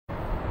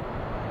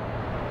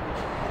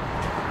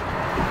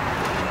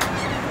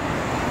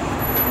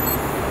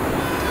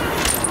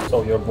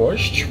all your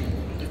borscht.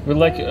 Would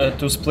like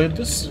to split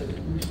this?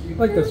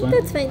 Like this one?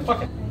 That's fine.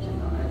 Okay.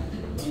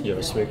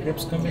 Your sweet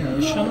crepes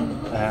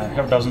combination.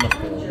 Have a dozen of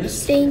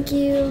these. Thank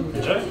you.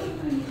 Enjoy.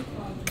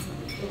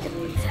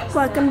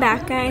 Welcome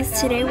back,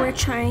 guys. Today we're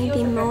trying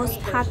the most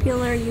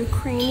popular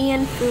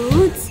Ukrainian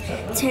foods.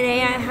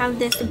 Today I have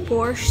this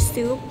borscht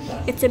soup.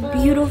 It's a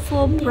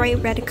beautiful bright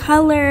red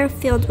color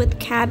filled with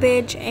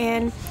cabbage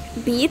and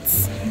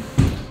beets.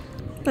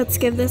 Let's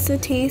give this a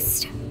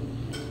taste.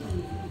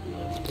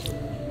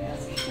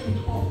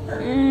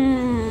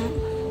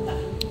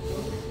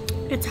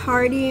 It's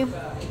hearty,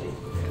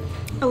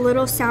 a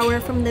little sour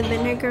from the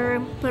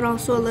vinegar, but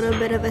also a little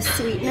bit of a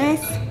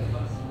sweetness.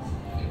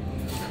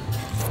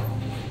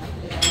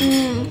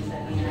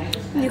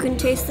 You can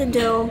taste the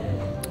dough,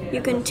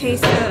 you can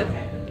taste the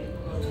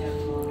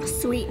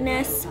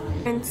sweetness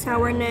and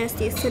sourness,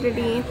 the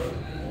acidity.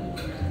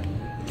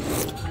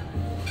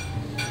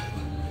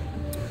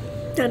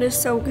 That is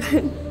so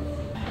good.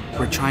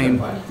 We're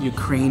trying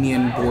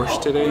Ukrainian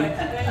borscht today.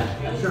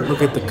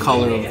 Look at the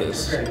color of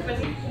this.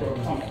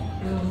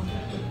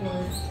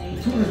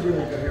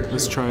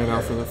 Let's try it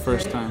out for the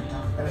first time.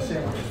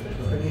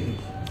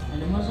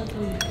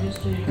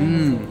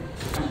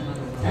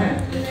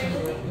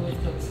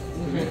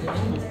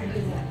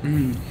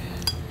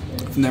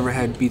 I've never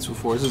had beets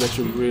before. This is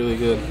actually really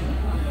good.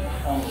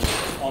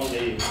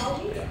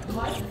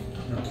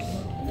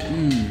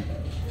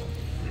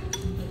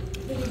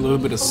 A little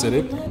bit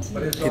acidic.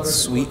 It's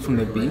sweet from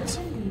the beets.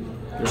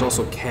 There's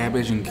also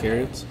cabbage and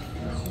carrots.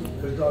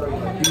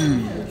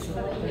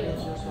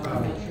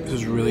 This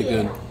is really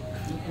good.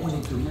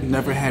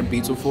 Never had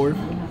beets before.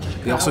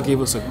 They also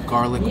gave us a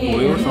garlic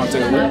oil. If you want to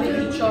take a look.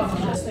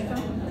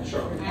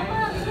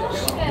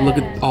 Look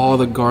at all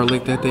the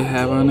garlic that they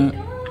have on it.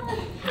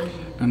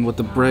 And with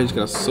the bread, you just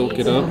gotta soak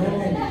it up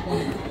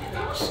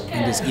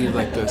and just eat it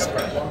like this.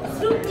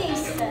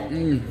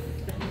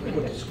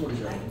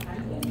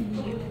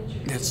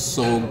 It's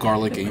so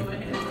garlicky.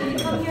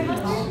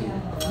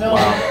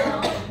 Wow.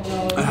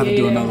 I have to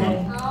do another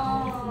one.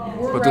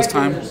 But this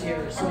time,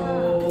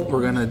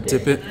 we're gonna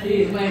dip it.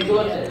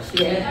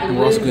 And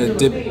we're also gonna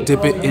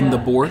dip it in the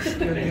borscht.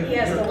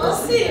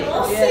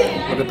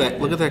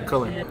 Look at that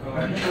color.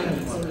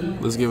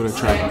 Let's give it a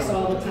try.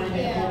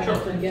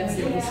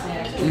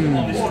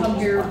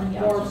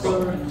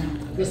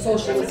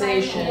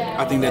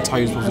 I think that's how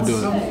you're supposed to do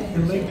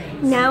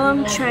it. Now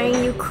I'm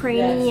trying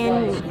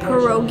Ukrainian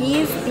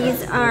pierogies.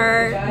 These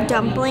are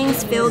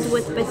dumplings filled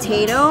with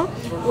potato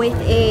with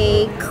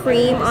a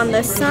cream on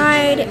the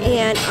side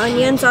and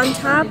onions on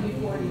top.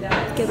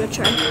 Give it a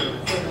try.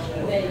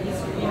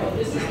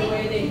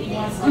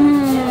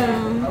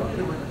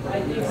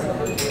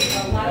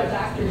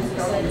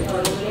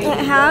 It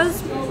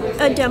has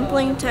a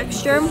dumpling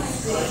texture,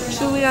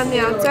 chewy on the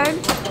outside,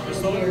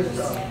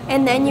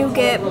 and then you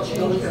get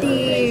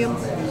the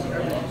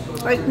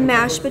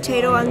mashed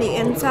potato on the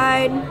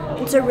inside.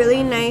 It's a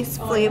really nice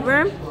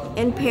flavor,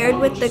 and paired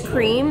with the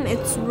cream,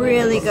 it's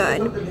really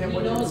good.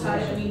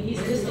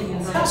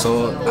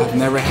 So I've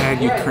never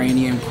had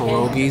Ukrainian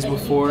pierogies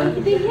before,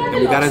 and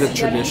we got it the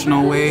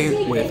traditional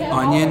way with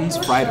onions,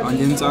 fried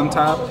onions on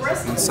top,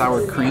 and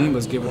sour cream.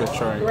 Let's give it a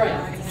try.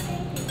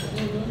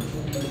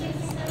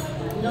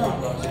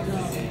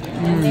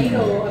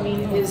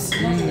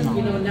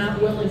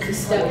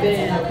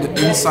 The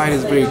inside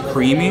is very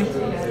creamy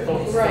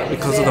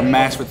because of the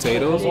mashed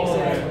potatoes.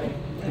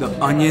 The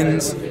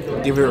onions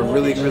give it a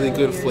really, really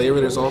good flavor.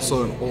 There's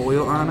also an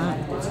oil on it.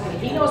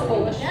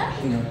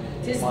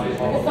 This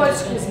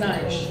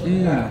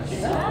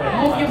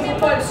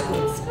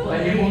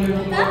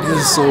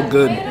is so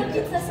good.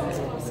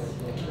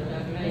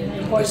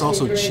 There's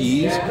also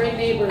cheese.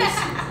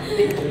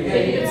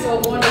 This is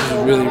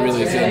really,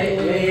 really good.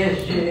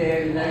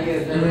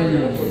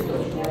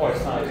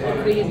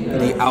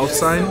 The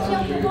outside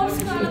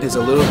is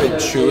a little bit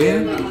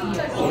chewy.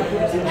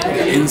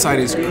 The inside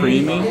is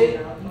creamy.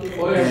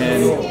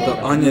 And the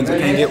onions, I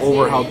can't get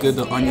over how good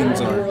the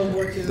onions are.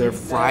 They're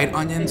fried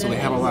onions, so they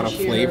have a lot of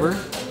flavor.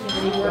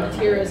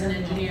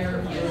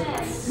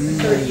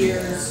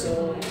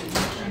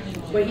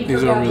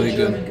 These are really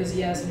good.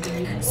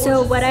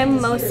 So what I'm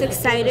most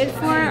excited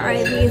for are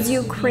these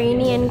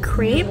Ukrainian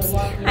crepes.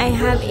 I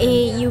have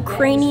a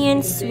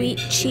Ukrainian sweet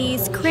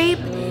cheese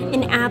crepe,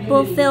 an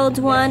apple-filled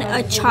one,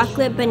 a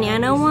chocolate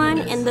banana one,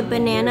 and the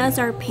bananas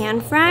are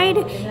pan-fried,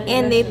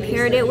 and they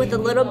paired it with a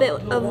little bit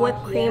of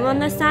whipped cream on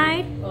the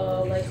side.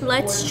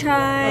 Let's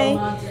try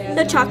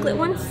the chocolate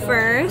one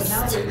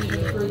first.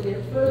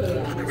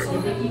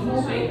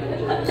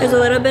 There's a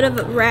little bit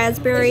of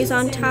raspberries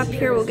on top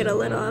here. We'll get a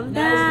little of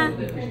that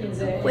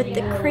with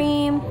the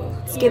cream.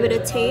 Let's give it a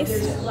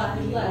taste.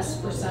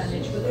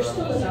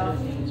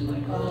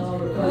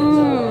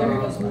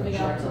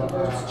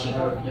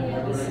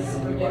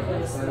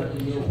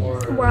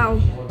 Wow.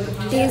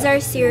 These are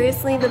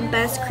seriously the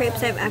best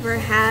crepes I've ever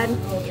had.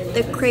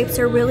 The crepes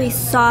are really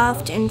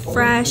soft and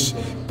fresh.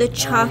 The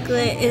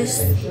chocolate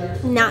is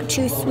not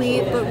too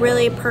sweet, but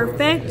really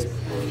perfect.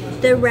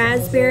 The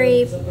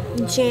raspberry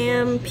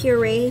jam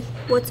puree,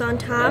 what's on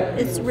top,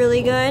 it's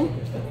really good.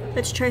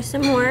 Let's try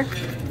some more.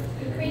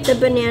 The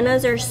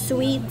bananas are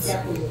sweet.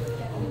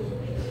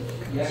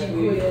 Let's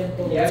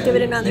give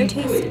it another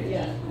taste.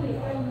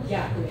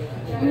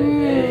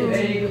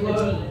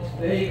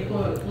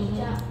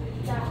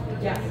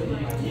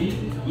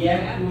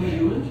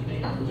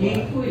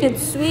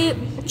 It's sweet,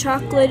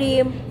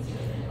 chocolatey,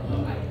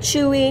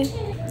 chewy.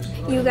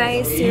 You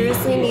guys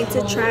seriously need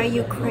to try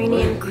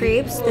Ukrainian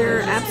crepes.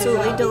 They're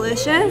absolutely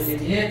delicious.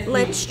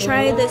 Let's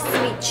try the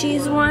sweet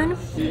cheese one.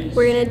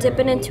 We're gonna dip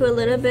it into a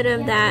little bit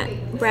of that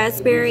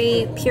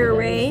raspberry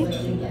puree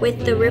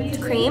with the whipped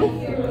cream.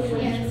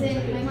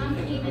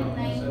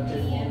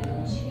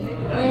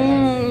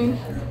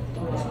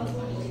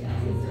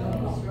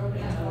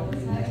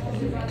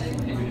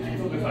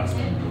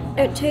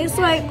 It tastes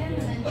like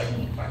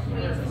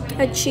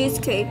a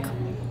cheesecake,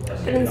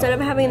 but instead of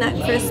having that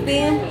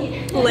crispy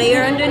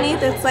layer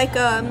underneath, it's like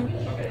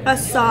a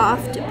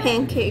soft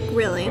pancake,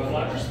 really.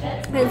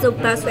 It's the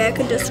best way I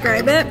could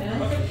describe it.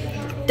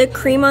 The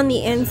cream on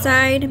the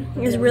inside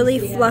is really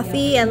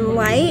fluffy and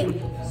light.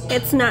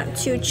 It's not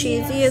too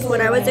cheesy is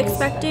what I was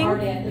expecting.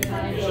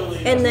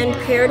 And then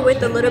paired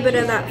with a little bit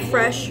of that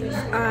fresh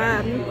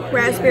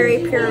raspberry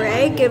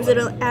puree gives it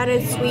an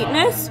added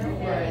sweetness.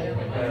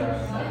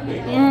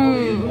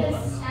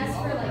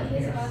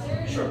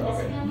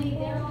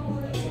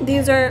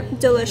 These are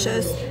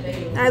delicious.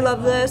 I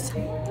love this.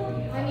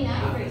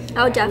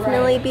 I'll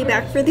definitely be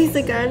back for these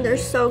again. They're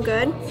so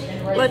good.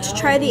 Let's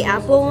try the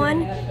apple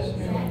one.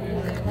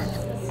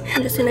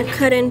 I'm just gonna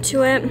cut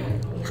into it.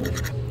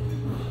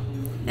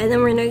 And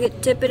then we're gonna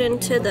dip it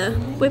into the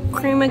whipped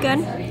cream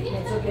again.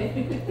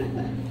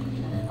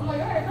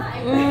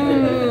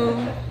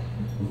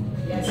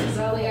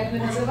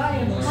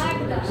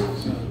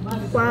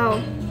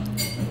 Wow.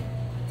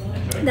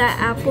 That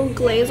apple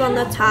glaze on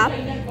the top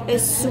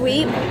is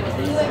sweet.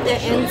 The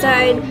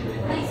inside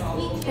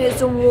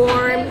is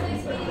warm.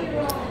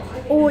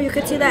 Oh, you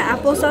could see that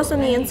applesauce on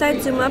the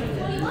inside. Zoom up.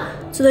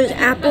 So there's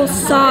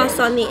applesauce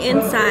on the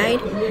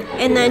inside,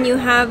 and then you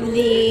have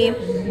the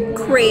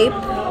crepe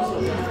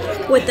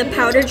with the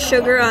powdered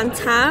sugar on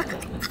top.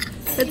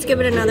 Let's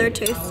give it another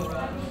taste.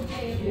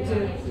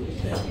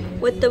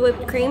 With the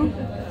whipped cream.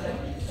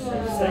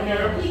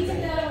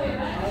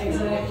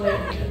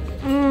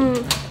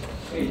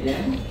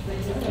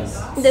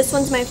 This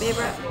one's my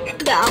favorite.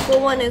 The apple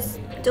one is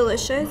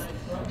delicious.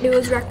 It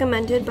was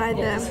recommended by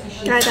the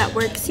guy that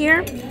works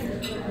here.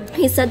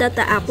 He said that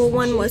the apple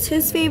one was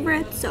his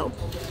favorite, so.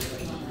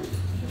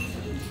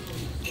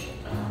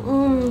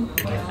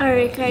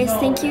 Alright guys,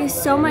 thank you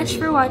so much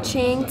for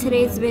watching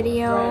today's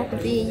video.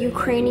 The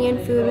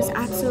Ukrainian food was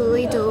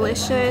absolutely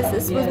delicious.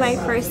 This was my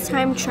first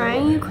time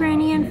trying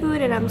Ukrainian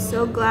food, and I'm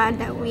so glad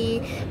that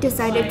we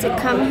decided to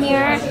come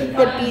here.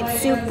 The beet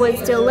soup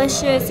was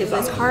delicious. It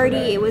was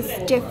hearty. It was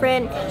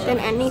different than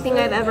anything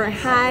I've ever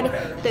had.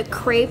 The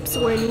crepes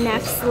were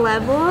next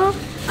level.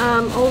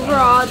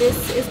 Overall,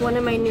 this is one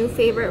of my new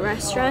favorite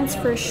restaurants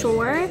for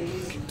sure.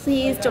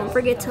 Please don't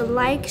forget to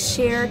like,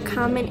 share,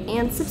 comment,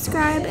 and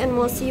subscribe, and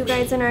we'll see you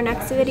guys in our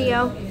next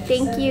video.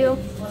 Thank you.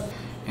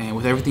 And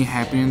with everything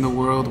happening in the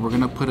world, we're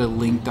going to put a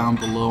link down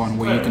below on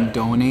where you can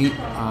donate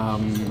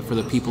for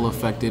the people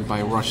affected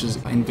by Russia's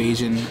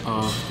invasion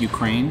of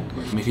Ukraine.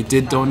 If you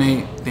did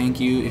donate, thank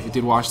you. If you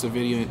did watch the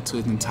video to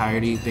its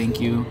entirety, thank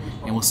you.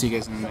 And we'll see you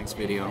guys in the next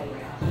video.